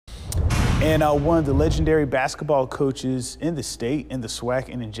And one of the legendary basketball coaches in the state, in the SWAC,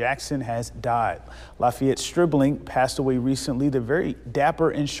 and in Jackson has died. Lafayette Stribling passed away recently. The very dapper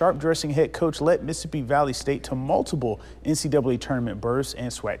and sharp-dressing head coach led Mississippi Valley State to multiple NCAA tournament berths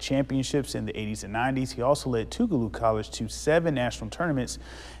and SWAC championships in the 80s and 90s. He also led Tougaloo College to 7 national tournaments,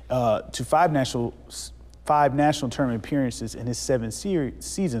 to five national tournament appearances in his 7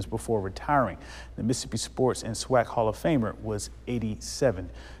 seasons before retiring. The Mississippi Sports and SWAC Hall of Famer was 87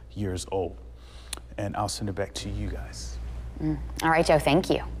 years old. And I'll send it back to you guys. All right, Joe, thank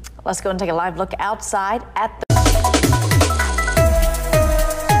you. Let's go and take a live look outside at the